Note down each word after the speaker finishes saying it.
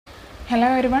Hello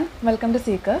everyone, welcome to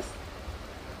Seekers.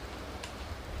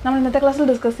 നമ്മൾ ഇന്നത്തെ ക്ലാസ്സിൽ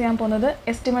ഡിസ്കസ് ചെയ്യാൻ പോകുന്നത്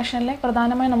എസ്റ്റിമേഷനിലെ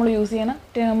പ്രധാനമായും നമ്മൾ യൂസ് ചെയ്യുന്ന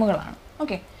ടേമുകളാണ്.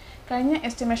 ഓക്കെ, കഴിഞ്ഞ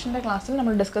എസ്റ്റിമേഷൻ്റെ ക്ലാസ്സിൽ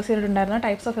നമ്മൾ ഡിസ്കസ് ചെയ്തിട്ടുണ്ടായിരുന്ന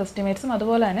ടൈപ്സ് ഓഫ് എസ്റ്റിമേറ്റ്സും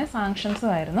അതുപോലെ തന്നെ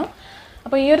സാങ്ഷൻസും ആയിരുന്നു.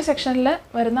 അപ്പോൾ ഈ ഒരു സെക്ഷനിൽ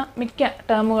വരുന്ന മിക്ക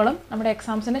ടേമുകളും നമ്മുടെ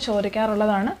എക്സാംസിന്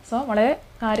ചോദിക്കാറുള്ളതാണ്. സോ വളരെ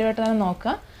കാര്യമായിട്ട് തന്നെ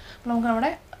നോക്കുക. അപ്പോൾ നമുക്ക്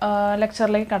നമ്മുടെ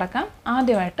ലെക്ചറിലേക്ക് കടക്കാം.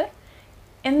 ആദ്യമായിട്ട്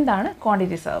എന്താണ്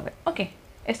ക്വാണ്ടിറ്റി സർവേ? ഓക്കെ,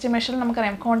 എസ്റ്റിമേഷനിൽ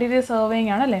നമുക്കറിയാം ക്വാണ്ടിറ്റി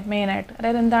സർവേയിങ് ആണ് അല്ലേ മെയിനായിട്ട്.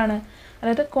 അതായത് എന്താണ്?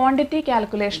 അതായത് ക്വാണ്ടിറ്റി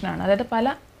കാൽക്കുലേഷനാണ്. അതായത്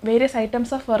പല വേരിയസ്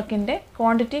ഐറ്റംസ് ഓഫ് വർക്കിൻ്റെ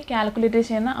ക്വാണ്ടിറ്റി കാൽക്കുലേറ്റ്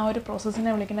ചെയ്യുന്ന ആ ഒരു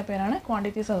പ്രോസസ്സിനെ വിളിക്കുന്ന പേരാണ്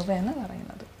ക്വാണ്ടിറ്റി സർവേ എന്ന്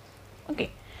പറയുന്നത്. ഓക്കെ,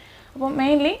 അപ്പോൾ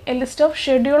mainly A list of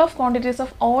schedule of quantities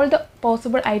of all the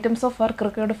possible items of work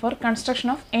required for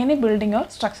construction of any building or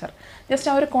structure.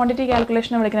 Just ആ ഒരു ക്വാണ്ടിറ്റി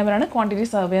കാൽക്കുലേഷനെ വിളിക്കുന്ന പേരാണ് ക്വാണ്ടിറ്റി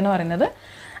സർവേ എന്ന് പറയുന്നത്.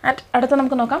 അടുത്ത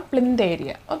നമുക്ക് നോക്കാം പ്ലിന്ത്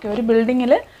ഏരിയ. ഓക്കെ, ഒരു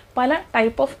ബിൽഡിങ്ങിൽ പല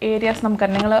ടൈപ്പ് ഓഫ് ഏരിയാസ്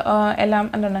നമുക്കറിയാം. നിങ്ങൾ എല്ലാം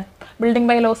എന്താണ് ബിൽഡിംഗ്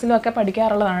ബൈ ലോസിലും ഒക്കെ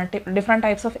പഠിക്കാറുള്ളതാണ്. ഡിഫറെൻറ്റ്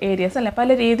ടൈപ്സ് ഓഫ് ഏരിയാസ് അല്ലേ,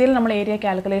 പല രീതിയിൽ നമ്മൾ ഏരിയ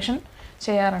കാൽക്കുലേഷൻ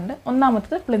ചെയ്യാറുണ്ട്.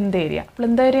 ഒന്നാമത്തത് പ്ലിന്ത് ഏരിയ.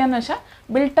 പ്ലിന്ത് ഏരിയ എന്ന് വെച്ചാൽ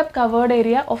built-up covered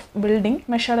area of building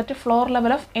measured at floor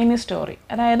level of any story.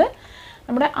 അതായത്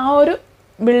നമ്മുടെ ആ ഒരു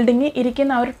ബിൽഡിംഗ്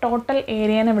ഇരിക്കുന്ന ആ ഒരു ടോട്ടൽ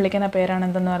ഏരിയനെ വിളിക്കുന്ന പേരാണ്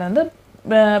എന്തെന്ന് പറയുന്നത്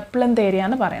പ്ലിന്ത് ഏരിയ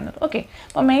എന്ന് പറയുന്നത്. ഓക്കെ,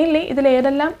 അപ്പോൾ മെയിൻലി ഇതിൽ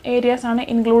ഏതെല്ലാം ഏരിയാസ് ആണ്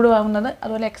ഇൻക്ലൂഡ് ആവുന്നത്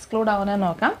അതുപോലെ എക്സ്ക്ലൂഡ് ആവുന്നതെന്ന്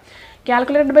നോക്കാം.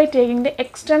 Calculated by taking the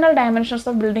external dimensions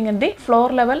of building in the floor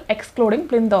level excluding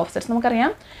plinth offsets.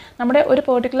 നമുക്കറിയാം നമ്മുടെ ഒരു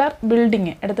പെർട്ടിക്കുലർ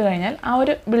ബിൽഡിംഗ് എടുത്തു കഴിഞ്ഞാൽ ആ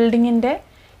ഒരു ബിൽഡിങ്ങിൻ്റെ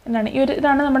എന്താണ്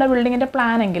ഇതാണ് നമ്മുടെ ബിൽഡിങ്ങിൻ്റെ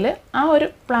പ്ലാനെങ്കിൽ ആ ഒരു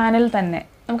പ്ലാനിൽ തന്നെ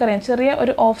നമുക്കറിയാം ചെറിയ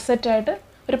ഒരു ഓഫ്സെറ്റായിട്ട്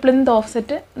ഒരു പ്ലിന്ത്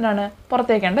ഓഫ്സെറ്റ് എന്താണ്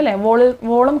പുറത്തേക്കുണ്ട് അല്ലേ,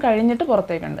 വോളും കഴിഞ്ഞിട്ട്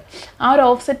പുറത്തേക്കുണ്ട്. ആ ഒരു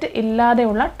ഓഫ്സെറ്റ്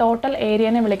ഇല്ലാതെയുള്ള ടോട്ടൽ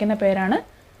ഏരിയനെ വിളിക്കുന്ന പേരാണ്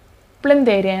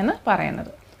പ്ലിന്ത് ഏരിയ എന്ന്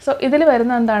പറയുന്നത്. സോ ഇതിൽ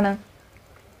വരുന്ന എന്താണ്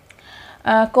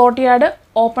courtyard,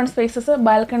 open spaces,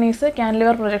 balconies,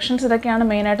 ക്യാൻലിവർ projections, ഇതൊക്കെയാണ്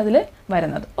മെയിനായിട്ട് ഇതിൽ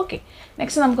വരുന്നത്. ഓക്കെ,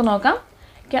 നെക്സ്റ്റ് നമുക്ക് നോക്കാം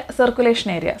സർക്കുലേഷൻ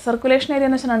ഏരിയ. സർക്കുലേഷൻ ഏരിയ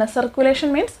എന്ന് വെച്ചാൽ സർക്കുലേഷൻ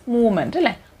മീൻസ് മൂവ്മെൻറ്റ്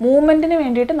അല്ലേ, മൂവ്മെൻറ്റിന്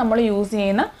വേണ്ടിയിട്ട് നമ്മൾ യൂസ്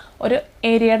ചെയ്യുന്ന ഒരു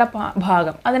ഏരിയയുടെ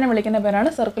ഭാഗം, അതിനെ വിളിക്കുന്ന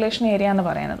പേരാണ് സർക്കുലേഷൻ ഏരിയ എന്ന്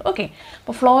പറയുന്നത്. ഓക്കെ,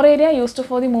 അപ്പോൾ floor area used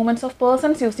for the movements of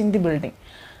persons using the building.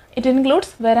 It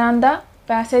includes വെരാന്ത,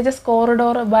 passages,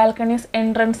 corridor, balconies,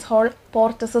 entrance hall,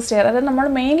 പോർച്ചസ്, stair. അതായത് നമ്മൾ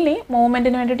മെയിൻലി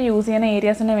മൂവ്മെൻറ്റിന് വേണ്ടിയിട്ട് യൂസ് ചെയ്യുന്ന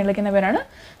ഏരിയാസിനെ വിളിക്കുന്ന പേരാണ്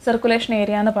സർക്കുലേഷൻ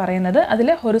ഏരിയ എന്ന് പറയുന്നത്. അതിൽ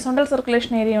ഹൊറിസോണ്ടൽ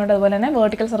സർക്കുലേഷൻ ഏരിയ ഉണ്ട്, അതുപോലെ തന്നെ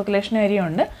വെർട്ടിക്കൽ സർക്കുലേഷൻ ഏരിയ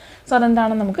ഉണ്ട്. സോ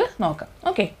അതെന്താണെന്ന് നമുക്ക് നോക്കാം.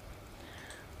 ഓക്കെ,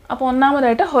 അപ്പോൾ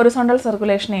ഒന്നാമതായിട്ട് ഹൊറിസോണ്ടൽ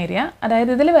സർക്കുലേഷൻ ഏരിയ.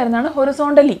 അതായത് ഇതിൽ വരുന്നതാണ്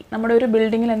ഹൊറിസോണ്ടലി നമ്മുടെ ഒരു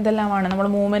ബിൽഡിങ്ങിൽ എന്തെല്ലാമാണ് നമ്മൾ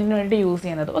മൂവ്മെൻറ്റിന് വേണ്ടി യൂസ്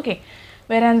ചെയ്യുന്നത്. ഓക്കെ,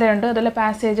 വെരാന്തയുണ്ട്, അതുപോലെ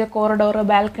പാസേജ്, കോറിഡോർ,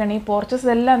 ബാൽക്കണി, പോർച്ചസ്,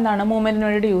 ഇതെല്ലാം എന്താണ് മൂവ്മെൻറ്റിന്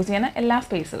വേണ്ടിയിട്ട് യൂസ് ചെയ്യുന്ന എല്ലാ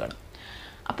സ്പേസുകളും.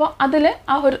 അപ്പോൾ അതിൽ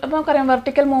അപ്പോൾ നമുക്കറിയാം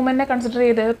വെർട്ടിക്കൽ മൂവ്മെൻറ്റിനെ കൺസിഡർ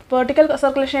ചെയ്ത് വെർട്ടിക്കൽ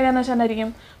സർക്കുലേഷൻ ഏരിയ എന്ന് വെച്ചാൽ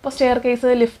ഇപ്പോൾ സ്റ്റെയർ കേസ്,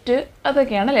 ലിഫ്റ്റ്,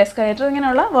 അതൊക്കെയാണ് എസ്കലേറ്റർ,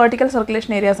 ഇങ്ങനെയുള്ള വെർട്ടിക്കൽ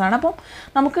സർക്കുലേഷൻ ഏരിയാസാണ്. അപ്പം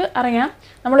നമുക്ക് അറിയാം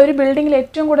നമ്മളൊരു ബിൽഡിങ്ങിൽ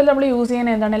ഏറ്റവും കൂടുതൽ നമ്മൾ യൂസ്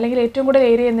ചെയ്യുന്നത് എന്താണ്, അല്ലെങ്കിൽ ഏറ്റവും കൂടുതൽ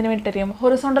ഏരിയ എന്തിനു വേണ്ടിയിട്ടായിരിക്കും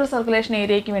ഹൊറിസോണ്ടൽ സർക്കുലേഷൻ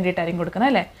ഏരിയയ്ക്ക് വേണ്ടിയിട്ടായിരിക്കും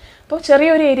കൊടുക്കുന്നത് അല്ലേ. അപ്പോൾ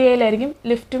ചെറിയൊരു ഏരിയയിലായിരിക്കും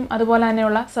ലിഫ്റ്റും അതുപോലെ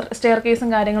തന്നെയുള്ള സ്റ്റെയർ കേസും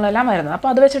കാര്യങ്ങളെല്ലാം വരുന്നത്. അപ്പോൾ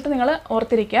അത് വെച്ചിട്ട് നിങ്ങൾ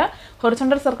ഓർത്തിരിക്കുക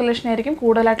ഹൊറിസോണ്ടൽ സർക്കുലേഷൻ ആയിരിക്കും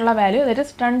കൂടുതലായിട്ടുള്ള value. That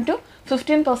is 10 to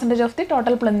 15% of the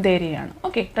total plinth ഏരിയയാണ്.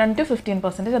 Okay, 10 to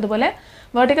 15%. അതുപോലെ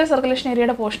വെർട്ടിക്കൽ സർക്കുലേഷൻ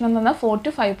ഏരിയയുടെ പോർഷൻ എന്ന് പറഞ്ഞാൽ 4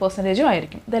 to 5%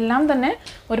 ആയിരിക്കും. ഇതെല്ലാം തന്നെ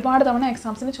ഒരുപാട് തവണ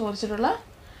എക്സാംസിന് ചോദിച്ചിട്ടുള്ള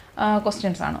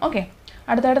ക്വസ്റ്റ്യൻസ് ആണ്. ഓക്കെ,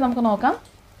 അടുത്തായിട്ട് നമുക്ക് നോക്കാം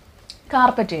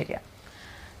കാർപ്പറ്റ് ഏരിയ.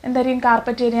 എന്തായിരിക്കും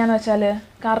കാർപ്പറ്റ് ഏരിയ എന്ന് വെച്ചാൽ?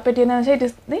 കാർപ്പറ്റ് ഏരിയ എന്ന് വെച്ചാൽ it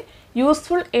is the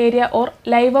useful area or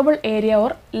ലൈവബിൾ area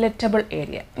or ലെറ്റബിൾ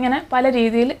area. ഇങ്ങനെ പല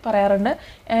രീതിയിൽ പറയാറുണ്ട്.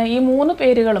 ഈ മൂന്ന്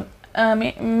പേരുകളും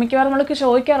മിക്കവാറും നമ്മൾക്ക്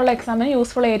ചോദിക്കാറുള്ള എക്സാമിന്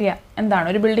യൂസ്ഫുൾ ഏരിയ എന്താണ്,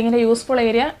 ഒരു ബിൽഡിങ്ങിൻ്റെ യൂസ്ഫുൾ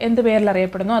ഏരിയ എന്ത് പേരിൽ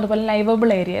അറിയപ്പെടുന്നു, അതുപോലെ ലൈവബിൾ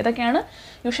ഏരിയ, ഇതൊക്കെയാണ്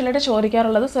യൂഷ്വലായിട്ട്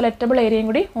ചോദിക്കാറുള്ളത്. സോ ലെറ്റബിൾ ഏരിയയും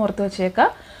കൂടി ഓർത്ത് വെച്ചേക്കുക.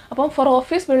 അപ്പം four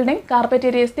office building carpet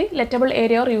area is the ലെറ്റബിൾ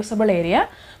area or usable area.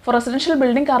 Four residential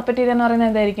building carpet area എന്ന് പറയുന്നത്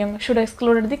എന്തായിരിക്കും? Should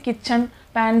exclude the kitchen,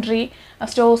 pantry,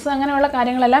 stores, അങ്ങനെയുള്ള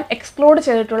കാര്യങ്ങളെല്ലാം എക്സ്ക്ലൂഡ്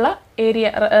ചെയ്തിട്ടുള്ള ഏരിയ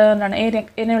എന്താണ്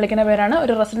എന്നെ വിളിക്കുന്ന പേരാണ്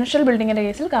ഒരു റെസിഡൻഷ്യൽ ബിൽഡിങ്ങിൻ്റെ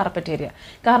കേസിൽ കാർപ്പറ്റ് ഏരിയ.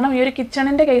 കാരണം ഈ ഒരു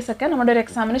കിച്ചണിൻ്റെ കേസൊക്കെ നമ്മുടെ ഒരു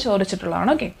എക്സാമിന്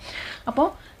ചോദിച്ചിട്ടുള്ളതാണ്. ഓക്കെ, അപ്പോൾ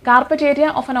carpet area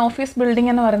of an office building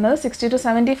എന്ന് പറയുന്നത് 60 to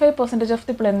 75% of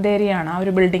the plinth area ആണ് ആ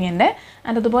ഒരു ബിൽഡിങ്ങിൻ്റെ.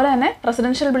 ആൻഡ് അതുപോലെ തന്നെ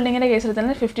റെസിഡൻഷ്യൽ ബിൽഡിങ്ങിൻ്റെ കേസിൽ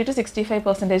തന്നെ 50 to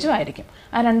 65% ആയിരിക്കും.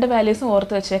 ആ രണ്ട് വാല്യൂസും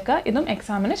ഓർത്ത് വെച്ചേക്കുക. ഇതും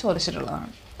എക്സാമിന്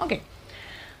ചോദിച്ചിട്ടുള്ളതാണ്. ഓക്കെ,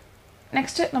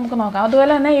 നെക്സ്റ്റ് നമുക്ക് നോക്കാം.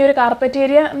 അതുപോലെ തന്നെ ഈ ഒരു കാർപ്പറ്റ്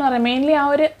ഏരിയ എന്ന് പറയുന്നത് മെയിൻലി ആ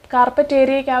ഒരു കാർപ്പറ്റ്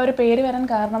ഏരിയയ്ക്ക് ആ ഒരു പേര് വരാൻ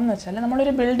കാരണം എന്ന് വെച്ചാൽ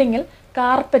നമ്മളൊരു ബിൽഡിങ്ങിൽ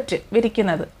കാർപ്പറ്റ്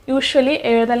വിരിക്കുന്നത് യൂഷ്വലി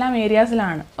ഏതെല്ലാം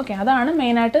ഏരിയാസിലാണ്. ഓക്കെ, അതാണ്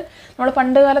മെയിനായിട്ട് നമ്മൾ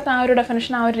പണ്ട് കാലത്ത് ആ ഒരു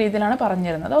ഡെഫിനിഷൻ ആ ഒരു രീതിയിലാണ്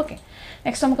പറഞ്ഞിരുന്നത്. ഓക്കെ,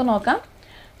 നെക്സ്റ്റ് നമുക്ക് നോക്കാം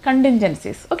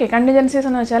കണ്ടിൻജൻസീസ്. ഓക്കെ, കണ്ടിൻജൻസീസ്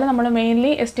എന്ന് വെച്ചാൽ നമ്മൾ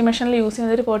മെയിൻലി എസ്റ്റിമേഷനിൽ യൂസ്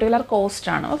ചെയ്യുന്നത് ഒരു പെർട്ടിക്കുലർ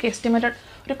കോസ്റ്റാണ്. ഓക്കെ, എസ്റ്റിമേറ്റഡ്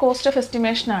ഒരു കോസ്റ്റ് ഓഫ്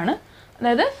എസ്റ്റിമേഷനാണ്.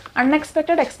 അതായത്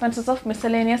unexpected expenses of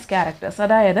miscellaneous characters.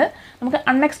 അതായത് നമുക്ക്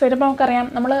അൺഎക്സ്പെക്റ്റഡ്, ഇപ്പോൾ നമുക്കറിയാം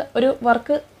നമ്മൾ ഒരു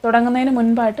വർക്ക് തുടങ്ങുന്നതിന്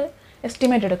മുൻപായിട്ട്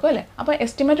എസ്റ്റിമേറ്റ് എടുക്കും അല്ലേ. അപ്പോൾ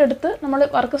എസ്റ്റിമേറ്റ് എടുത്ത് നമ്മൾ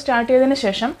വർക്ക് സ്റ്റാർട്ട് ചെയ്തതിന്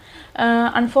ശേഷം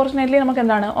അൺഫോർച്ചുനേറ്റ്ലി നമുക്ക്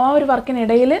എന്താണ് ആ ഒരു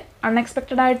വർക്കിനിടയിൽ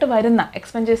അൺഎക്സ്പെക്റ്റഡ് ആയിട്ട് വരുന്ന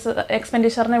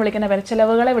എക്സ്പെൻഡിച്ചറിനെ വിളിക്കുന്ന പേര്,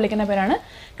 ചിലവുകളെ വിളിക്കുന്ന പേരാണ്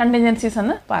കണ്ടിൻജൻസീസ്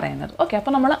എന്ന് പറയുന്നത്. ഓക്കെ,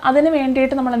 അപ്പോൾ നമ്മൾ അതിന്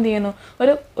വേണ്ടിയിട്ട് നമ്മൾ എന്ത് ചെയ്യുന്നു,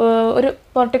 ഒരു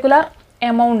പെർട്ടിക്കുലർ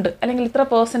എമൗണ്ട് അല്ലെങ്കിൽ ഇത്ര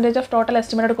percentage of total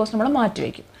estimated cost നമ്മൾ മാറ്റി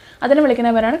വയ്ക്കും. അതിന്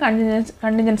വിളിക്കുന്ന പേരാണ്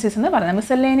കണ്ടിൻജൻസീസ് എന്ന് പറയുന്നത്.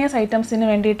 മിസലേനിയസ് ഐറ്റംസിന്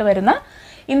വേണ്ടിയിട്ട് വരുന്ന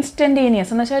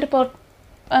ഇൻസ്റ്റൻറ്റേനിയസ് എന്ന് വെച്ചാൽ ഒരു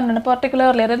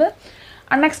പെർട്ടിക്കുലർലി, അതായത്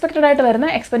അൺഎക്സ്പെക്റ്റഡ് ആയിട്ട് വരുന്ന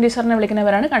എക്സ്പെൻഡിച്ചറിനെ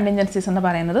വിളിക്കുന്നവരാണ് കണ്ടിൻജൻസീസ് എന്ന്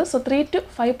പറയുന്നത്. So 3 to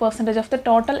 5% of the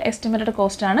total estimated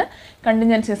cost ആണ്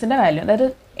കണ്ടിൻജൻസീസിൻ്റെ വാല്യൂ. അതായത്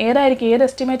ഏതായിരിക്കും, ഏത്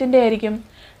എസ്റ്റിമേറ്റിൻ്റെ ആയിരിക്കും,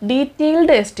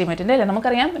 ഡീറ്റെയിൽഡ് എസ്റ്റിമേറ്റിൻ്റെ അല്ലേ.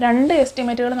 നമുക്കറിയാം 2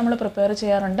 എസ്റ്റിമേറ്റുകൾ നമ്മൾ പ്രിപ്പയർ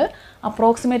ചെയ്യാറുണ്ട്,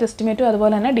 അപ്രോക്സിമേറ്റ് എസ്റ്റിമേറ്റും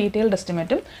അതുപോലെ തന്നെ ഡീറ്റെയിൽഡ്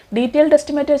എസ്റ്റിമേറ്റും. ഡീറ്റെയിൽഡ്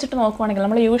എസ്റ്റിമേറ്റ് വെച്ചിട്ട് നോക്കുവാണെങ്കിൽ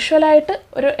നമ്മൾ യൂഷ്വലായിട്ട്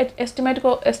ഒരു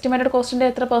എസ്റ്റിമേറ്റഡ് കോസ്റ്റിൻ്റെ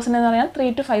എത്ര പെർസെൻറ്റ് എന്ന് പറഞ്ഞാൽ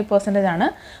 3 to 5% ആണ്.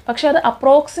 പക്ഷേ അത്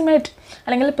അപ്രോക്സിമേറ്റ്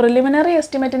അല്ലെങ്കിൽ പ്രിലിമിനറി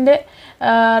എസ്റ്റിമേറ്റിൻ്റെ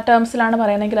ടേംസിലാണ്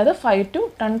പറയുന്നതെങ്കിൽ അത് 5 to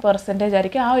 10%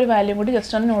 ആയിരിക്കും. ആ ഒരു വാല്യൂ കൂടി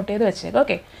ജസ്റ്റ് ഒന്ന് നോട്ട് ചെയ്ത് വെച്ചേക്കും.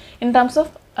 Okay, in terms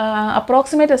of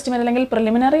approximate estimate അല്ലെങ്കിൽ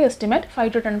പ്രിലിമിനറി എസ്റ്റിമേറ്റ്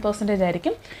 5 to 10%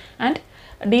 ആയിരിക്കും. ആൻഡ്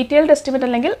ഡീറ്റെയിൽഡ് എസ്റ്റിമേറ്റ്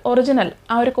അല്ലെങ്കിൽ ഒറിജിനൽ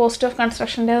ആ ഒരു കോസ്റ്റ് ഓഫ്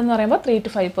കൺസ്ട്രക്ഷൻ്റെതെന്ന് പറയുമ്പോൾ 3 to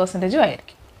 5%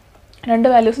 ആയിരിക്കും.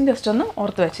 2 വാല്യൂസും ജസ്റ്റ് ഒന്ന്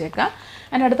ഓർത്ത് വെച്ചേക്കാം.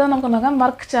 അതിൻ്റെ അടുത്തത് നമുക്ക് നോക്കാം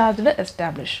വർക്ക് ചാർജ്ഡ്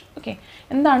എസ്റ്റാബ്ലിഷ്. ഓക്കെ,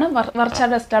 എന്താണ് വർക്ക്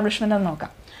ചാർജ് എസ്റ്റാബ്ലിഷ്മെൻ്റ് എന്ന്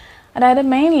നോക്കാം. അതായത്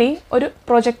മെയിൻലി ഒരു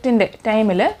പ്രൊജക്റ്റിൻ്റെ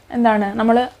ടൈമിൽ എന്താണ്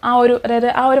നമ്മൾ അതായത്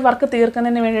ആ ഒരു വർക്ക്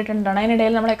തീർക്കുന്നതിന് വേണ്ടിയിട്ടുണ്ടാണ്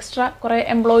അതിനിടയിൽ നമ്മൾ എക്സ്ട്രാ കുറേ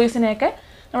എംപ്ലോയീസിനെയൊക്കെ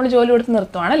നമ്മൾ ജോലി കൊടുത്ത്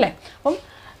നിർത്തുവാണല്ലേ. അപ്പം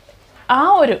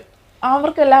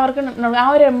എല്ലാവർക്കും ആ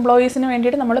ഒരു എംപ്ലോയീസിന്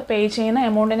വേണ്ടിയിട്ട് നമ്മൾ പേ ചെയ്യുന്ന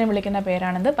എമൗണ്ടിനെ വിളിക്കുന്ന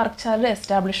പേരാണിത് വർക്ക് ചാർജ്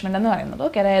എസ്റ്റാബ്ലിഷ്മെൻ്റ് എന്ന് പറയുന്നത്.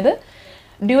 ഓക്കെ, അതായത്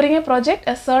during A project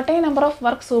A certain number of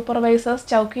work supervisors,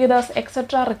 ചൗക്കീദാർസ്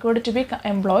etcetera required to B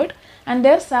employed and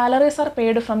their salaries are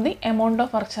paid from the amount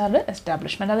of work charge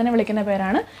establishment. അതിനെ വിളിക്കുന്ന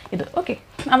പേരാണ് ഇത്. ഓക്കെ,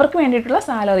 അവർക്ക് വേണ്ടിയിട്ടുള്ള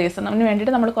salaries അതിന്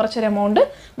വേണ്ടിയിട്ട് നമ്മൾ കുറച്ചൊരു എമൗണ്ട്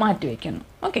മാറ്റി വയ്ക്കുന്നു.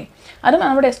 ഓക്കെ, അതും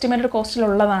നമ്മുടെ എസ്റ്റിമേറ്റഡ്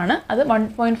കോസ്റ്റിലുള്ളതാണ്. അത്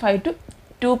 1.5 to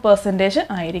 2%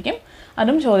 ആയിരിക്കും.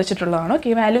 അതും ചോദിച്ചിട്ടുള്ളതാണ്. ഓക്കെ,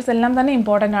 ഈ വാല്യൂസ് എല്ലാം തന്നെ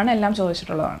ഇമ്പോർട്ടൻ്റ് ആണ്, എല്ലാം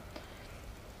ചോദിച്ചിട്ടുള്ളതാണ്.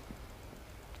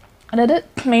 അതായത്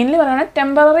മെയിൻലി പറയുകയാണെങ്കിൽ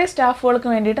ടെമ്പററി സ്റ്റാഫുകൾക്ക്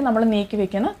വേണ്ടിയിട്ട് നമ്മൾ നീക്കി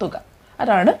വയ്ക്കുന്ന തുക,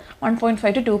 അതാണ്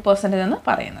 1.5 to 2% എന്ന്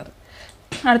പറയുന്നത്.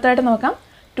 അടുത്തായിട്ട് നോക്കാം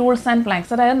ടൂൾസ് ആൻഡ്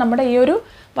പ്ലാങ്ക്സ്. അതായത് നമ്മുടെ ഈ ഒരു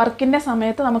വർക്കിൻ്റെ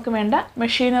സമയത്ത് നമുക്ക് വേണ്ട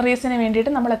മെഷീനറീസിന്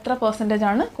വേണ്ടിയിട്ട് നമ്മൾ എത്ര പെർസെൻറ്റേജ്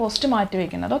ആണ് കോസ്റ്റ് മാറ്റി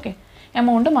വയ്ക്കുന്നത്. ഓക്കെ,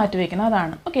 എമൗണ്ട് മാറ്റി വയ്ക്കുന്നത്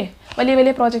അതാണ്. ഓക്കെ,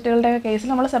 വലിയ പ്രോജക്റ്റുകളുടെ കേസിൽ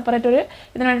നമ്മൾ സെപ്പറേറ്റ്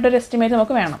ഇതിന് വേണ്ടിയിട്ടൊരു എസ്റ്റിമേറ്റ്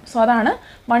നമുക്ക് വേണം. സോ അതാണ്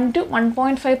 1 to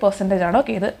 1.5% ആണ്.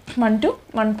 ഓക്കെ, ഇത് 1 to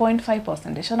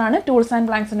 1.5%. അതാണ് ടൂൾസ് ആൻഡ്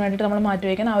പ്ലാങ്ക്സിന് വേണ്ടിയിട്ട് നമ്മൾ മാറ്റി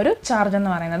വയ്ക്കുന്ന ആ ഒരു ചാർജ്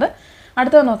എന്ന് പറയുന്നത്.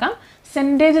 അടുത്തത് നോക്കാം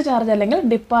സെൻറ്റേജ് ചാർജ് അല്ലെങ്കിൽ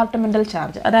ഡിപ്പാർട്ട്മെൻറ്റൽ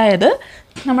ചാർജ്. അതായത്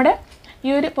നമ്മുടെ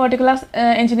ഈ ഒരു പെർട്ടിക്കുലർ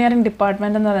എഞ്ചിനീയറിംഗ്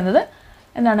ഡിപ്പാർട്ട്മെൻറ്റ് എന്ന് പറയുന്നത്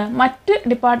എന്താണ്, മറ്റ്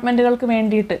ഡിപ്പാർട്ട്മെൻറ്റുകൾക്ക്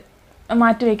വേണ്ടിയിട്ട്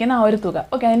മാറ്റി വയ്ക്കുന്ന ആ ഒരു തുക.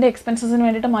 ഓക്കെ, അതിൻ്റെ എക്സ്പെൻസസിന്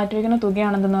വേണ്ടിയിട്ട് മാറ്റി വയ്ക്കുന്ന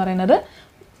തുകയാണെന്ന് പറയുന്നത്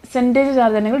സെൻറ്റേജ്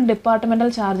ചാർജ് അല്ലെങ്കിൽ ഡിപ്പാർട്ട്മെൻറ്റൽ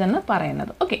ചാർജ് എന്ന്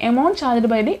പറയുന്നത്. Okay, amount charged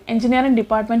by the engineering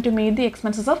department to meet the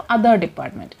expenses of other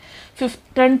department.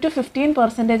 10 to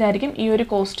 15% ആയിരിക്കും ഈ ഒരു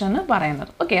കോസ്റ്റ് എന്ന്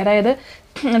പറയുന്നത്. ഓക്കെ, അതായത്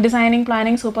ഡിസൈനിങ്,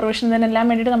 പ്ലാനിങ്, സൂപ്പർവിഷൻ ഇതിനെല്ലാം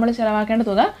വേണ്ടിയിട്ട് നമ്മൾ ചിലവാക്കേണ്ട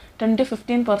തുക 10 to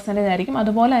 15% ആയിരിക്കും.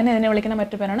 അതുപോലെ തന്നെ ഇതിനെ വിളിക്കുന്ന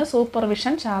മറ്റു പേരാണ്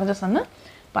സൂപ്പർവിഷൻ ചാർജസ് എന്ന്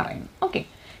പറയുന്നത്. ഓക്കെ,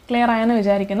 ക്ലിയർ ആയെന്ന്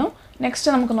വിചാരിക്കുന്നു. നെക്സ്റ്റ്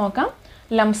നമുക്ക് നോക്കാം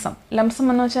ലംസം. ലംസം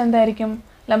എന്ന് വെച്ചാൽ എന്തായിരിക്കും?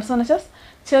 ലംസം എന്ന് വെച്ചാൽ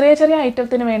ചെറിയ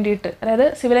ഐറ്റത്തിന് വേണ്ടിയിട്ട്, അതായത്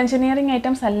സിവിൽ എഞ്ചിനീയറിംഗ്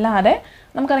ഐറ്റംസ് അല്ലാതെ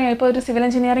നമുക്കറിയാം, ഇപ്പോൾ ഒരു സിവിൽ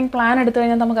എഞ്ചിനീയറിംഗ് പ്ലാൻ എടുത്തു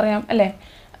കഴിഞ്ഞാൽ നമുക്കറിയാം അല്ലേ,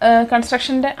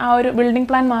 കൺസ്ട്രക്ഷൻ്റെ ആ ഒരു ബിൽഡിംഗ്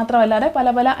പ്ലാൻ മാത്രമല്ലാതെ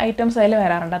പല ഐറ്റംസ് അതിൽ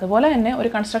വരാറുണ്ട്. അതുപോലെ തന്നെ ഒരു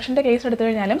കൺസ്ട്രക്ഷൻ്റെ കേസ് എടുത്തു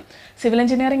കഴിഞ്ഞാലും സിവിൽ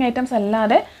എഞ്ചിനീയറിംഗ് ഐറ്റംസ്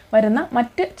അല്ലാതെ വരുന്ന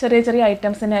മറ്റ് ചെറിയ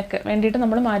ഐറ്റംസിനൊക്കെ വേണ്ടിയിട്ട്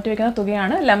നമ്മൾ മാറ്റിവെക്കുന്ന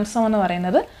തുകയാണ് ലംസം എന്ന്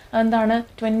പറയുന്നത്. അതെന്താണ്?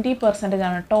 20%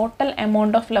 ആണ്. ടോട്ടൽ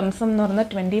എമൗണ്ട് ഓഫ് ലംസം എന്ന്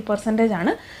പറയുന്നത് 20%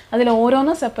 ആണ്. അതിൽ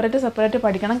ഓരോന്നും സെപ്പറേറ്റ്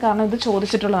പഠിക്കണം, കാരണം ഇത്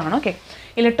ചോദിച്ചിട്ടുള്ളതാണ്. ഓക്കെ,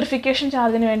 ഇലക്ട്രിഫിക്കേഷൻ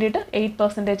ചാർജിന് വേണ്ടിയിട്ട്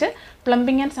 8%,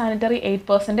 plumbing and sanitary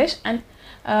 8%, and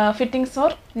fittings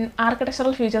or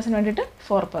architectural ഫീച്ചേഴ്സിന് വേണ്ടിയിട്ട്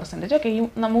 4%. ഓക്കെ, ഈ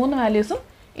 3 വാല്യൂസും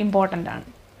ഇമ്പോർട്ടൻ്റ് ആണ്.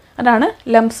 അതാണ്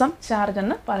ലംസം ചാർജ്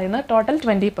എന്ന് പറയുന്നത്. ടോട്ടൽ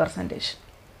 20%.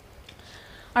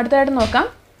 അടുത്തായിട്ട് നോക്കാം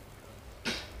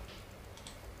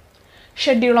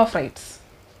ഷെഡ്യൂൾ ഓഫ് റേറ്റ്സ്.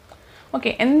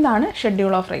 ഓക്കെ, എന്താണ്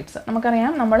ഷെഡ്യൂൾ ഓഫ് റേറ്റ്സ്?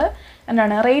 നമുക്കറിയാം, നമ്മൾ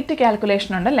എന്താണ് റേറ്റ്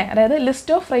കാൽക്കുലേഷൻ ഉണ്ടല്ലേ, അതായത്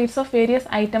list of rates of various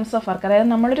items of work. അതായത്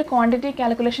നമ്മളൊരു ക്വാണ്ടിറ്റി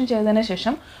കാൽക്കുലേഷൻ ചെയ്തതിന്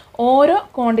ശേഷം ഓരോ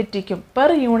ക്വാണ്ടിറ്റിക്കും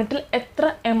പെർ യൂണിറ്റിൽ എത്ര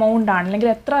എമൗണ്ട് ആണ്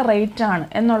അല്ലെങ്കിൽ എത്ര റേറ്റ് ആണ്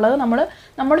എന്നുള്ളത്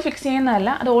നമ്മൾ ഫിക്സ് ചെയ്യുന്നതല്ല,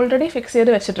 അത് ഓൾറെഡി ഫിക്സ്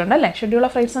ചെയ്ത് വെച്ചിട്ടുണ്ട് അല്ലേ. ഷെഡ്യൂൾ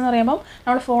ഓഫ് റേറ്റ്സ് എന്ന് പറയുമ്പോൾ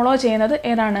നമ്മൾ ഫോളോ ചെയ്യുന്നത്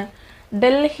ഏതാണ്?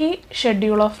 ഡൽഹി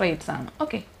ഷെഡ്യൂൾ ഓഫ് റേറ്റ്സ് ആണ്.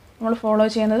 ഓക്കെ, നമ്മൾ ഫോളോ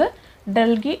ചെയ്യുന്നത്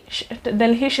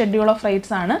ഡൽഹി ഷെഡ്യൂൾ ഓഫ്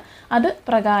റേറ്റ്സ് ആണ്. അത്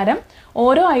പ്രകാരം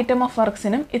ഓരോ ഐറ്റം ഓഫ്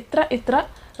വർക്ക്സിനും ഇത്ര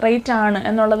റേറ്റ് ആണ്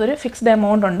എന്നുള്ളതൊരു ഫിക്സ്ഡ്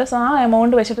എമൗണ്ട് ഉണ്ട്. സോ ആ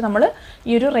എമൗണ്ട് വെച്ചിട്ട് നമ്മൾ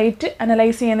ഈ ഒരു റേറ്റ്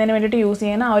അനലൈസ് ചെയ്യുന്നതിന് വേണ്ടിയിട്ട് യൂസ്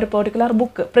ചെയ്യുന്ന ആ ഒരു പെർട്ടിക്കുലർ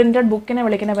ബുക്ക്, പ്രിൻറ്റഡ് ബുക്കിനെ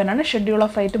വിളിക്കുന്ന പേരാണ് ഷെഡ്യൂൾ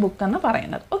ഓഫ് റേറ്റ് ബുക്ക് എന്ന്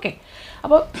പറയുന്നത്. ഓക്കെ,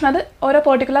 അപ്പോൾ അത് ഓരോ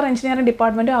പെർട്ടിക്കുലർ എഞ്ചിനീയറിംഗ്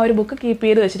ഡിപ്പാർട്ട്മെൻറ്റും ആ ഒരു ബുക്ക് കീപ്പ്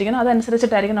ചെയ്ത് വെച്ചിരിക്കുന്നു.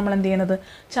 അതനുസരിച്ചിട്ടായിരിക്കും നമ്മൾ എന്ത് ചെയ്യുന്നത്,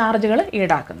 ചാർജുകൾ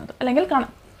ഈടാക്കുന്നത് അല്ലെങ്കിൽ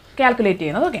കാൽക്കുലേറ്റ്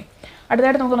ചെയ്യുന്നത്. ഓക്കെ,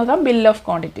 അടുത്തായിട്ട് നമുക്ക് നോക്കാം bill of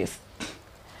quantities.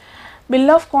 Bill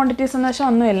of quantities എന്ന് വെച്ചാൽ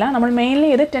ഒന്നുമില്ല, നമ്മൾ മെയിൻലി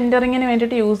ഇത് ടെൻഡറിങ്ങിന്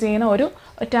വേണ്ടിയിട്ട് യൂസ് ചെയ്യുന്ന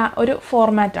ഒരു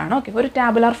ഫോർമാറ്റാണ്. ഓക്കെ, ഒരു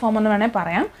ടാബുലാർ ഫോം എന്ന് വേണമെങ്കിൽ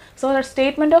പറയാം. So the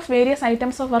statement of various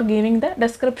items of were giving the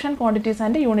description quantities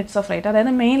and units of rate.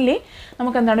 അതായത് മെയിൻലി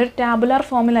നമുക്ക് എന്താണ് ഒരു ടാബുലാർ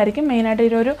ഫോമിലായിരിക്കും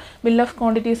മെയിനായിട്ട് ഒരു ബിൽ ഓഫ്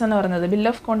ക്വാണ്ടിറ്റീസ് എന്ന് പറയുന്നത്. ബിൽ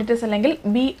ഓഫ് ക്വാണ്ടിറ്റീസ് അല്ലെങ്കിൽ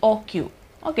BOQ.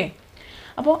 ഓക്കെ,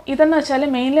 അപ്പോൾ ഇതെന്ന് വെച്ചാൽ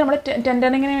മെയിൻലി നമ്മൾ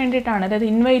ടെൻഡറിങ്ങിന് വേണ്ടിയിട്ടാണ്, അതായത്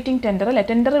ഇൻവൈറ്റിംഗ് ടെൻഡർ അല്ലേ,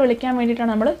 ടെൻഡർ വിളിക്കാൻ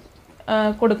വേണ്ടിയിട്ടാണ് നമ്മൾ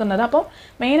കൊടുക്കുന്നത്. അപ്പോൾ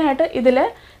മെയിനായിട്ട് ഇതിൽ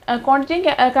ക്വാണ്ടിറ്റിയും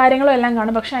കാര്യങ്ങളും എല്ലാം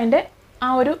കാണും, പക്ഷേ അതിൻ്റെ ആ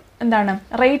ഒരു എന്താണ്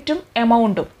റേറ്റും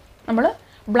എമൗണ്ടും നമ്മൾ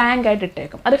ബ്ലാങ്ക് ആയിട്ട്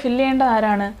ഇട്ടേക്കും. അത് ഫില്ല് ചെയ്യേണ്ടത്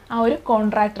ആരാണ്, ആ ഒരു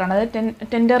കോൺട്രാക്ടറാണ്. അതായത്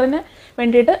ടെൻഡറിന്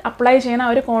വേണ്ടിയിട്ട് അപ്ലൈ ചെയ്യുന്ന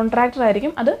ആ ഒരു കോൺട്രാക്ടർ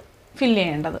ആയിരിക്കും അത് ഫില്ല്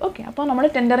ചെയ്യേണ്ടത്. ഓക്കെ, അപ്പോൾ നമ്മൾ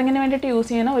ടെൻഡറിങ്ങിന് വേണ്ടിയിട്ട് യൂസ്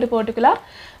ചെയ്യുന്ന ഒരു പെർട്ടിക്കുലർ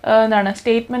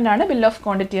സ്റ്റേറ്റ്മെൻ്റ് ആണ് ബിൽ ഓഫ്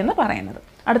ക്വാണ്ടിറ്റി എന്ന് പറയുന്നത്.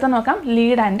 അടുത്ത നോക്കാം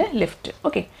ലീഡ് ആൻഡ് ലിഫ്റ്റ്.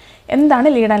 ഓക്കെ, എന്താണ്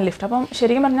ലീഡ് ആൻഡ് ലിഫ്റ്റ്? അപ്പം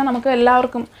ശരിക്കും പറഞ്ഞാൽ നമുക്ക്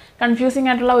എല്ലാവർക്കും കൺഫ്യൂസിങ്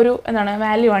ആയിട്ടുള്ള ഒരു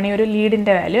വാല്യൂ ആണ് ഈ ഒരു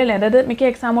ലീഡിൻ്റെ വാല്യൂ അല്ലേ. അതായത് മിക്ക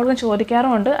എക്സാമുകൾക്കും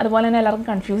ചോദിക്കാറുമുണ്ട്, അതുപോലെ തന്നെ എല്ലാവർക്കും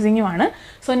കൺഫ്യൂസിങ്ങുമാണ്.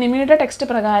 സോ നിമിയുടെ ടെക്സ്റ്റ്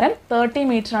പ്രകാരം 30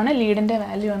 മീറ്റർ ആണ് ലീഡിൻ്റെ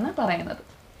വാല്യൂ എന്ന് പറയുന്നത്.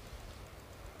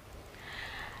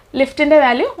 ലിഫ്റ്റിൻ്റെ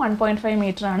വാല്യൂ 1.5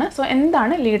 മീറ്റർ ആണ്. സോ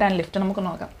എന്താണ് ലീഡ് ആൻഡ് ലിഫ്റ്റ് നമുക്ക്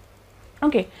നോക്കാം.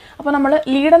 ഓക്കെ, അപ്പോൾ നമ്മൾ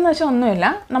ലീഡെന്ന് വെച്ചാൽ ഒന്നുമില്ല,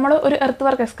 നമ്മൾ ഒരു എർത്ത്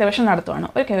വർക്ക് എക്സ്കവേഷൻ നടത്തുവാണ്.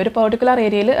 ഓക്കെ, ഒരു പെർട്ടിക്കുലർ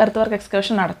ഏരിയയിൽ എർത്ത് വർക്ക്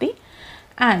എക്സ്കവേഷൻ നടത്തി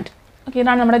ആൻഡ് ഓക്കെ,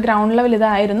 ഇതാണ് നമ്മുടെ ഗ്രൗണ്ട് ലെവൽ,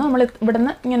 ഇതായിരുന്നു. നമ്മൾ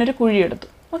ഇവിടുന്ന് ഇങ്ങനൊരു കുഴിയെടുത്തു.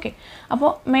 ഓക്കെ, അപ്പോൾ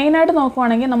മെയിനായിട്ട്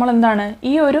നോക്കുവാണെങ്കിൽ നമ്മൾ എന്താണ്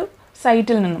ഈ ഒരു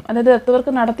സൈറ്റിൽ നിന്നും, അതായത് എർത്ത്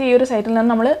വർക്ക് നടത്തിയ ഈ ഒരു സൈറ്റിൽ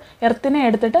നിന്നും നമ്മൾ എർത്തിനെ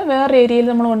എടുത്തിട്ട് വേറൊരു ഏരിയയിൽ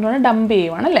നമ്മൾ കൊണ്ടുവന്ന് ഡംപ്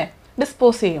ചെയ്യുവാണ് അല്ലേ,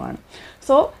 ഡിസ്പോസ് ചെയ്യുവാണ്.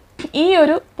 സോ ഈ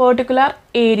ഒരു പെർട്ടിക്കുലർ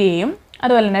ഏരിയയും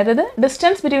അതുപോലെ തന്നെ അതായത്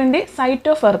distance between the site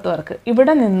of earth work,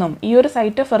 ഇവിടെ നിന്നും ഈ ഒരു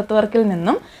സൈറ്റ് ഓഫ് എർത്ത് വർക്കിൽ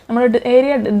നിന്നും നമ്മൾ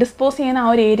ഏരിയ ഡിസ്പോസ് ചെയ്യുന്ന ആ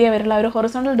ഒരു ഏരിയ വരെയുള്ള ഒരു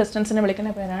ഹൊറിസോണ്ടൽ ഡിസ്റ്റൻസിനെ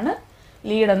വിളിക്കുന്ന പേരാണ്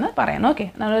ലീഡ് എന്ന് പറയുന്നത്. ഓക്കെ,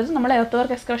 അതായത് നമ്മൾ എർത്ത്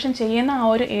വർക്ക് എക്സ്കവേഷൻ ചെയ്യുന്ന ആ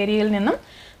ഒരു ഏരിയയിൽ നിന്നും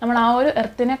നമ്മൾ ആ ഒരു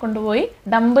എർത്തിനെ കൊണ്ടുപോയി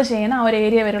ഡംപ് ചെയ്യുന്ന ആ ഒരു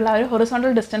ഏരിയ വരെയുള്ള ആ ഒരു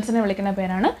ഹൊറിസോണ്ടൽ ഡിസ്റ്റൻസിനെ വിളിക്കുന്ന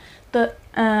പേരാണ്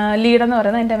ലീഡ് എന്ന്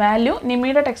പറയുന്നത്. അതിൻ്റെ വാല്യൂ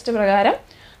നിമിയുടെ ടെക്സ്റ്റ് പ്രകാരം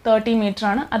 30 മീറ്റർ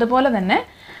ആണ്. അതുപോലെ തന്നെ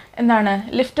എന്താണ്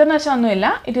ലിഫ്റ്റ് എന്ന് വെച്ചാൽ ഒന്നുമില്ല,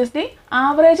 it is the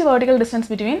average vertical distance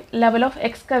between level of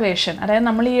excavation, അതായത്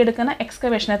നമ്മൾ ഈ എടുക്കുന്ന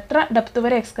എക്സ്കവേഷൻ എത്ര ഡെപ്ത്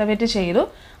വരെ എക്സ്കവേറ്റ് ചെയ്തു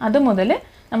അത് മുതൽ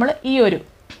നമ്മൾ ഈ ഒരു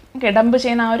ഡംപ്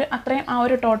ചെയ്യുന്ന ആ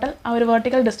ഒരു ടോട്ടൽ ആ ഒരു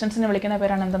വെർട്ടിക്കൽ ഡിസ്റ്റൻസിനെ വിളിക്കുന്ന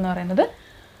പേരാണ് എന്തെന്ന് പറയുന്നത്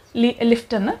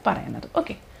ലിഫ്റ്റ് എന്ന് പറയുന്നത്.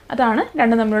 ഓക്കെ, അതാണ്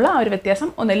രണ്ടും തമ്മിലുള്ള ആ ഒരു വ്യത്യാസം.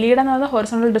 ഒന്ന് ലീഡ് എന്ന് പറയുന്നത്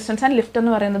ഹൊറിസോണ്ടൽ ഡിസ്റ്റൻസ് ആൻഡ് ലിഫ്റ്റ്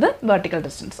എന്ന് പറയുന്നത് വെർട്ടിക്കൽ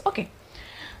ഡിസ്റ്റൻസ്. ഓക്കെ,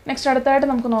 നെക്സ്റ്റ് അടുത്തായിട്ട്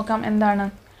നമുക്ക് നോക്കാം എന്താണ്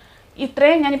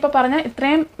ഇത്രയും ഞാനിപ്പോൾ പറഞ്ഞ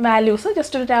ഇത്രയും വാല്യൂസ്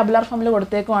ജസ്റ്റ് ഒരു ടാബുലാർ ഫോമിൽ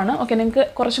കൊടുത്തേക്കുവാണ്. ഓക്കെ, നിങ്ങൾക്ക്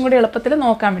കുറച്ചും കൂടി എളുപ്പത്തിൽ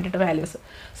നോക്കാൻ വേണ്ടിയിട്ട് values.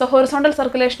 So horizontal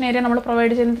circulation area നമ്മൾ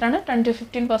പ്രൊവൈഡ് ചെയ്യുന്നതാണ് 10 to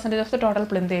 15% of the total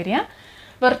plinth area.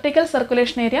 Vertical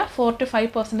circulation area 4 to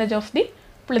 5% of the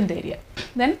plinth area.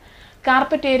 Then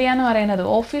carpet area എന്ന് പറയുന്നത്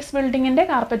ഓഫീസ് ബിൽഡിങ്ങിൻ്റെ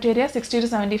carpet area 60 to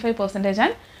 75%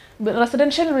 and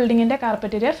residential ബിൽഡിങ്ങിൻ്റെ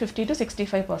carpet area 50 to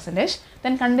 65%.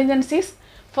 Then contingencies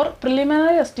four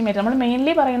preliminary estimate, നമ്മൾ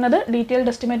mainly പറയുന്നത് detailed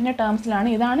എസ്റ്റിമേറ്റിൻ്റെ ടേംസിലാണ്.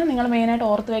 ഇതാണ് നിങ്ങൾ മെയിനായിട്ട്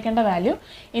ഓർത്ത് വയ്ക്കേണ്ട value.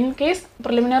 In case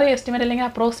preliminary estimate അല്ലെങ്കിൽ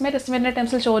അപ്രോക്സിമേറ്റ് എസ്റ്റിമേറ്റിൻ്റെ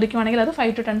ടേംസിൽ ചോദിക്കുവാണെങ്കിൽ അത്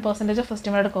 5 to 10% ഓഫ്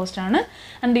എസ്റ്റിമേറ്റഡ് കോസ്റ്റ് ആണ്.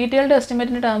 ആൻഡ് ഡീറ്റെയിൽഡ്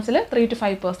എസ്റ്റിമേറ്റിൻ്റെ ടേംസിൽ 3 to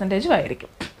 5%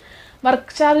 ആയിരിക്കും.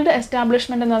 വർക്ക് ചാർജ്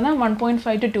എസ്റ്റാബ്ലിഷ്മെൻറ്റ് എന്ന് പറഞ്ഞാൽ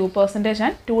 1.5 to 2%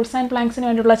 ആൻഡ് ടൂൾസ് ആൻഡ് പ്ലാങ്സിന്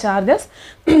വേണ്ടിയുള്ള ചാർജസ്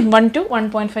 1 to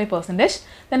 1.5%.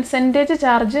 ദെൻ സെൻറ്റേജ്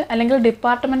ചാർജ് അല്ലെങ്കിൽ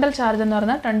ഡിപ്പാർട്ട്മെൻറ്റൽ ചാർജ് എന്ന്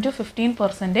പറഞ്ഞാൽ 10 to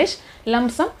 15%.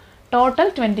 ലംസം ടോട്ടൽ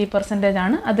 20%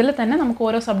 ആണ്. അതിൽ തന്നെ നമുക്ക്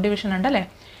ഓരോ സബ് ഡിവിഷൻ ഉണ്ട് അല്ലേ,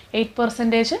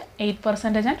 8%,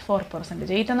 8% ആൻഡ് 4%.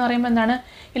 8 എന്ന് പറയുമ്പോൾ എന്താണ്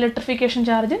ഇലക്ട്രിഫിക്കേഷൻ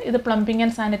ചാർജ്, ഇത് പ്ലംബിംഗ്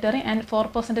ആൻഡ് സാനിറ്ററി, ആൻഡ്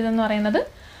 4% എന്ന് പറയുന്നത്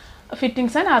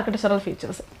fittings and architectural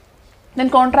features. Then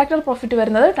contractor profit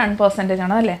വരുന്നത് 10%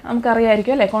 ആണ് അല്ലേ,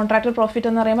 നമുക്കറിയായിരിക്കും അല്ലേ. കോൺട്രാക്ടർ പ്രോഫിറ്റ്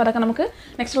എന്ന് പറയുമ്പോൾ അതൊക്കെ നമുക്ക്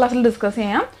നെക്സ്റ്റ് ക്ലാസ്സിൽ ഡിസ്കസ്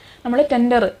ചെയ്യാം. നമ്മൾ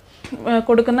ടെൻഡർ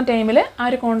കൊടുക്കുന്ന ടൈമിൽ ആ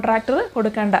ഒരു കോൺട്രാക്ടർ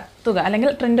കൊടുക്കേണ്ട തുക അല്ലെങ്കിൽ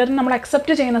ടെൻഡറിന് നമ്മൾ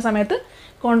അക്സെപ്റ്റ് ചെയ്യുന്ന സമയത്ത്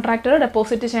കോൺട്രാക്ടർ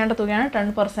ഡെപ്പോസിറ്റ് ചെയ്യേണ്ട തുകയാണ്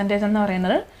 10% എന്ന്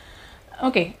പറയുന്നത്.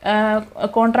 ഓക്കെ,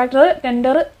 കോൺട്രാക്ടർ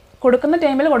ടെൻഡർ കൊടുക്കുന്ന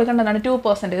ടൈമിൽ കൊടുക്കേണ്ടതാണ്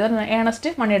 2%, അത്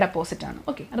ഏണസ്റ്റ് മണി ഡെപ്പോസിറ്റ് ആണ്.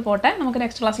 ഓക്കെ, അത് പോട്ടെ, നമുക്ക്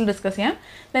നെക്സ്റ്റ് ക്ലാസ്സിൽ ഡിസ്കസ് ചെയ്യാം.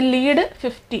 ദെൻ ലീഡ്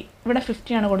 50, ഇവിടെ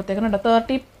 50 ആണ് കൊടുത്തേക്കുന്നത്.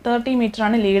 30 മീറ്റർ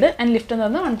ആണ് ലീഡ് ആൻഡ് ലിഫ്റ്റ് എന്ന്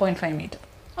പറഞ്ഞാൽ 1.5 മീറ്റർ.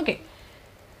 ഓക്കെ,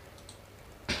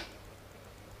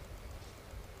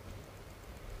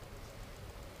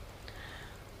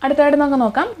 അടുത്തായിട്ട് നമുക്ക്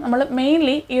നോക്കാം. നമ്മൾ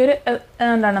മെയിൻലി ഈ ഒരു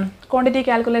എന്താണ് ക്വാണ്ടിറ്റി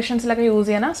കാൽക്കുലേഷൻസിലൊക്കെ യൂസ്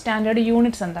ചെയ്യുന്ന സ്റ്റാൻഡേർഡ്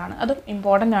യൂണിറ്റ്സ് എന്താണ്, അതും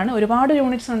ഇമ്പോർട്ടൻ്റ് ആണ്. ഒരുപാട്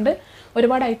യൂണിറ്റ്സ് ഉണ്ട്,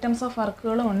 ഒരുപാട് ഐറ്റംസ് ഓഫ്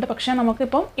വർക്കുകളും ഉണ്ട്. പക്ഷേ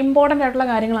നമുക്കിപ്പം ഇമ്പോർട്ടൻ്റ് ആയിട്ടുള്ള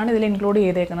കാര്യങ്ങളാണ് ഇതിൽ ഇൻക്ലൂഡ്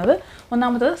ചെയ്തേക്കുന്നത്.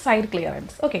 ഒന്നാമത്തത് side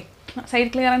clearance. Okay, side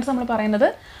clearance നമ്മൾ പറയുന്നത്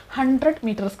 100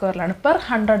 metre സ്ക്വയറിലാണ്, per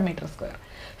 100 metre square.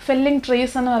 Felling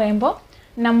trees എന്ന് പറയുമ്പോൾ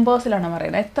നമ്പേഴ്സിലാണ്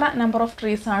പറയുന്നത്, എത്ര നമ്പർ ഓഫ്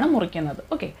ട്രീസ് ആണ് മുറിക്കുന്നത്.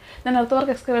 Okay, then earth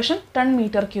work excavation 10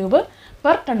 metre cube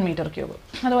per 10 metre cube.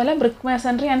 അതുപോലെ brick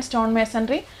masonry and stone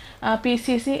masonry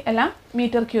PCC എല്ലാം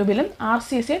metre ക്യൂബിലും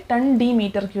RCC 10D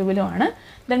metre ക്യൂബിലുമാണ്.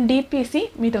 Then DPC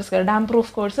metre square, dam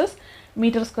proof courses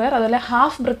metre square. അതുപോലെ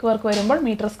half brick work വരുമ്പോൾ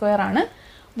metre square ആണ്.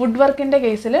 Would വർക്കിൻ്റെ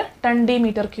കേസിൽ 10D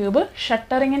metre cube,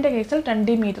 ഷട്ടറിങ്ങിൻ്റെ കേസിൽ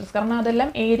 10D metre square. കാരണം അതെല്ലാം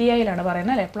ഏരിയയിലാണ്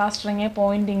പറയുന്നത് അല്ലേ. Plastering,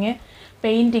 pointing,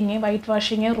 painting, white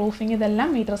washing, roofing ഇതെല്ലാം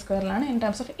metre സ്ക്വയറിലാണ് in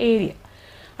terms of area.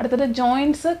 അടുത്തത്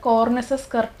ജോയിൻറ്റ്സ്, കോർണിസ്,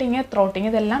 സ്കർട്ടിങ്, ത്രോട്ടിങ്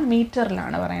ഇതെല്ലാം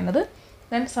മീറ്ററിലാണ് പറയുന്നത്.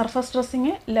 ദെൻ സർഫസ്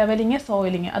ഡ്രസ്സിങ്, ലെവലിങ്,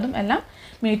 സോയിലിങ് അതും എല്ലാം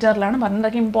മീറ്ററിലാണ് പറയുന്നത്.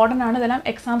 അതൊക്കെ ഇമ്പോർട്ടൻ്റ് ആണ്, ഇതെല്ലാം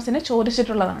എക്സാംസിന്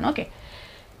ചോദിച്ചിട്ടുള്ളതാണ്. ഓക്കെ,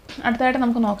 അടുത്തതായിട്ട്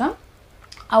നമുക്ക് നോക്കാം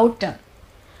ഔട്ട് ടേൺ.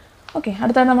 ഓക്കെ,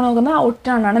 അടുത്തായിട്ട് നമ്മൾ നോക്കുന്നത് ഔട്ട്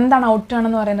ടേൺ ആണ്. എന്താണ് ഔട്ട് ടേൺ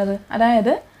എന്ന് പറയുന്നത്?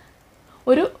 അതായത്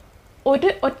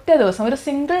ഒറ്റ ദിവസം, ഒരു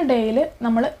സിംഗിൾ ഡേയിൽ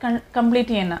നമ്മൾ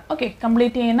കംപ്ലീറ്റ്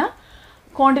ചെയ്യുന്ന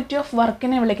ക്വാണ്ടിറ്റി ഓഫ്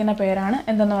വർക്കിനെ വിളിക്കുന്ന പേരാണ്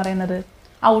എന്തെന്ന് പറയുന്നത്?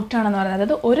 ഔട്ട് ആണെന്ന് പറയുന്നത്.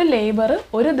 അതായത് ഒരു ലേബർ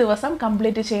ഒരു ദിവസം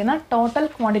കംപ്ലീറ്റ് ചെയ്യുന്ന ടോട്ടൽ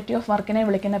ക്വാണ്ടിറ്റി ഓഫ് വർക്കിനെ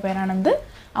വിളിക്കുന്ന പേരാണ് എന്ത്?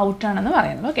 ഔട്ട് ആണെന്ന്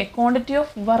പറയുന്നത്. Okay, quantity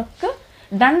of work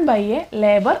done by A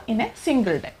labour in A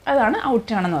single day, അതാണ്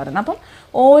ഔട്ട് ആണെന്ന് പറയുന്നത്. അപ്പം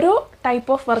ഓരോ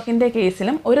ടൈപ്പ് ഓഫ് വർക്കിൻ്റെ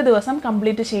കേസിലും ഒരു ദിവസം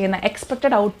കംപ്ലീറ്റ് ചെയ്യുന്ന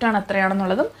എക്സ്പെക്റ്റഡ് ഔട്ട് ആണ്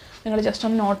എത്രയാണെന്നുള്ളതും നിങ്ങൾ ജസ്റ്റ്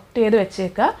ഒന്ന് നോട്ട് ചെയ്ത്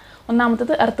വെച്ചേക്കുക.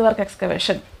 ഒന്നാമത്തത് earth work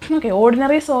excavation. Okay,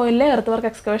 ordinary സോയിലിലെ earth work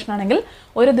excavation ആണെങ്കിൽ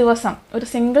ഒരു ദിവസം, ഒരു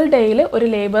സിംഗിൾ ഡേയിൽ ഒരു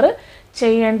ലേബർ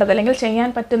ചെയ്യേണ്ടത് അല്ലെങ്കിൽ ചെയ്യാൻ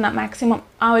പറ്റുന്ന മാക്സിമം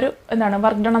ആ ഒരു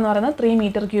വർക്ക് ഡൺ എന്ന് പറയുന്നത് 3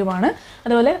 മീറ്റർ ക്യൂബാണ്.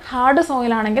 അതുപോലെ hard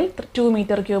സോയിലാണെങ്കിൽ 2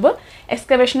 metre cube,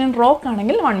 excavation in rock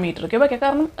ആണെങ്കിൽ 1 മീറ്റർ ക്യൂബ്. ഒക്കെ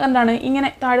കാരണം ഇങ്ങനെ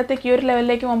താഴത്തേക്ക് ഈ ഒരു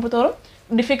ലെവലിലേക്ക് പോകുമ്പോഴത്തോറും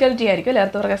ഡിഫിക്കൽറ്റി ആയിരിക്കും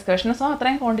എർത്ത് വർക്ക് എക്സ്കവേഷൻ. സോ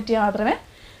അത്രയും ക്വാണ്ടിറ്റി മാത്രമേ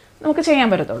നമുക്ക് ചെയ്യാൻ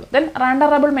പറ്റത്തുള്ളൂ. ദെൻ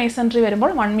റാൻഡറബിൾ മേസൺട്രി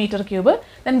വരുമ്പോൾ 1 metre cube.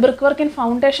 Then brick work in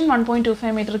foundation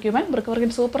 1.25 metre cube and brick work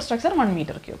in super structure 1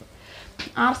 metre cube.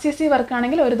 RCC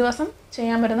വർക്കാണെങ്കിൽ ഒരു ദിവസം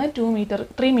ചെയ്യാൻ പറ്റുന്നത്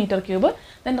 3 metre cube.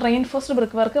 Then reinforced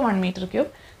brick work 1 metre cube.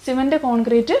 Cement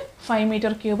concrete 5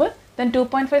 metre cube. Then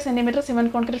 2.5 centimetre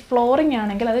cement concrete flooring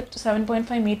ആണെങ്കിൽ അത്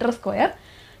 7.5 metre square.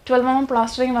 12mm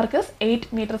plastering workers 8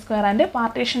 metre square and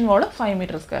partition wall 5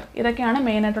 metre square. ഇതൊക്കെയാണ്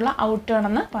മെയിനായിട്ടുള്ള out turn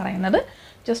എന്ന് പറയുന്നത്.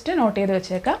 Just not ചെയ്ത്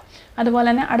വെച്ചേക്കാം. അതുപോലെ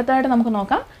തന്നെ അടുത്തായിട്ട് നമുക്ക്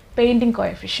നോക്കാം പെയിൻറ്റിങ്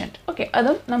കോഎഫിഷ്യൻറ്റ്. ഓക്കെ,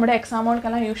 അതും നമ്മുടെ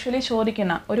എക്സാമുകൾക്കെല്ലാം യൂഷ്വലി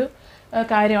ചോദിക്കുന്ന ഒരു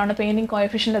കാര്യമാണ് പെയിൻറ്റിങ്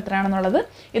കോഎഫിഷ്യൻറ്റ് എത്രയാണെന്നുള്ളത്.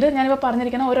 ഇത് ഞാനിപ്പോൾ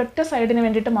പറഞ്ഞിരിക്കുന്ന ഒരൊറ്റ സൈഡിന്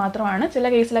വേണ്ടിയിട്ട് മാത്രമാണ്. ചില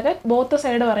കേസിലൊക്കെ ബോത്ത്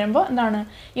സൈഡ് പറയുമ്പോൾ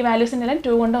ഈ വാല്യൂസിൻ്റെ എല്ലാം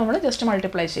 2 കൊണ്ട് നമ്മൾ ജസ്റ്റ്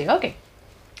മൾട്ടിപ്ലൈ ചെയ്യുക. ഓക്കെ,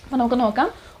 അപ്പോൾ നമുക്ക് നോക്കാം.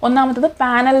 ഒന്നാമത്തത്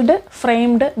panelled,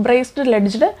 framed, braced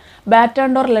ലെഡ്ജ്ഡ്,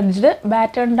 ബാറ്റേൺഡ് or ലെഡ്ജ്ഡ്,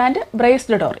 ബാറ്റേൺഡ് and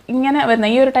braced door. ഇങ്ങനെ വരുന്ന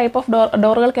ഈ ഒരു ടൈപ്പ് ഓഫ്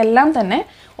ഡോറുകൾക്കെല്ലാം തന്നെ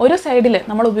ഒരു സൈഡിൽ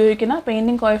നമ്മൾ ഉപയോഗിക്കുന്ന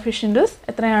പെയിൻറ്റിങ് കോഎഫിഷ്യൻറ്റ്സ്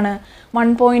എത്രയാണ്?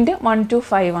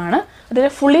 1.125 ആണ്. അതിൽ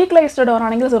ഫുള്ളി ഗ്ലേസ്ഡ് ഡോർ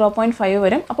ആണെങ്കിൽ 0.5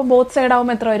 വരും. അപ്പോൾ ബോത്ത് സൈഡ്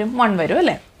ആകുമ്പോൾ എത്ര വരും? 1 വരും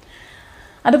അല്ലേ.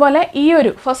 അതുപോലെ ഈ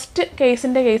ഒരു ഫസ്റ്റ്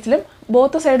കേസിൻ്റെ കേസിലും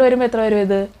ബോത്ത് സൈഡ് വരുമ്പോൾ എത്ര വരും?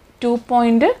 ഇത്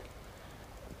 2.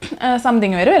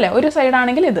 സംതിങ് വരും അല്ലേ. ഒരു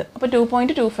സൈഡാണെങ്കിൽ ഇത്, അപ്പോൾ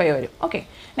 2.25 വരും. ഓക്കെ,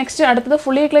 നെക്സ്റ്റ് അടുത്തത്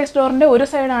ഫുള്ളി ഗ്ലേസ്ഡ് ഡോറിൻ്റെ ഒരു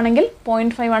സൈഡാണെങ്കിൽ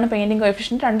 0.5 ആണ് പെയിൻറ്റിങ്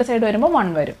കോഎഫിഷ്യൻറ്റ്, 2 സൈഡ് വരുമ്പോൾ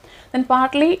 1 വരും. ദെൻ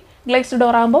പാർട്ട്ലി ഗ്ലേസ്ഡ്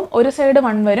ഡോർ ആകുമ്പോൾ ഒരു സൈഡ്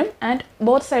 1 വരും ആൻഡ്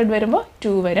ബോത്ത് സൈഡ് വരുമ്പോൾ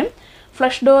 2 വരും.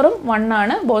 ഫ്ലഷ് ഡോറും 1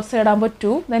 ആണ്, ബോത്ത് സൈഡ് ആകുമ്പോൾ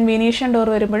 2. ദെൻ വെനീഷ്യൻ ഡോർ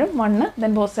വരുമ്പോഴും 1,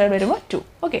 ദെൻ ബോത്ത് സൈഡ് വരുമ്പോൾ 2.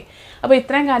 ഓക്കെ, അപ്പോൾ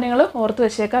ഇത്രയും കാര്യങ്ങൾ ഓർത്ത്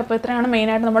വെച്ചേക്കാം. അപ്പോൾ ഇത്രയാണ്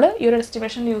മെയിനായിട്ട് നമ്മൾ ഈ ഒരു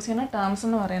എസ്റ്റിമേഷനിൽ യൂസ് ചെയ്യുന്ന ടേംസ്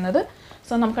എന്ന് പറയുന്നത്.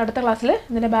 സോ നമുക്ക് അടുത്ത ക്ലാസ്സിൽ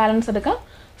ഇതിൻ്റെ ബാലൻസ് എടുക്കാം.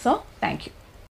 So thank you.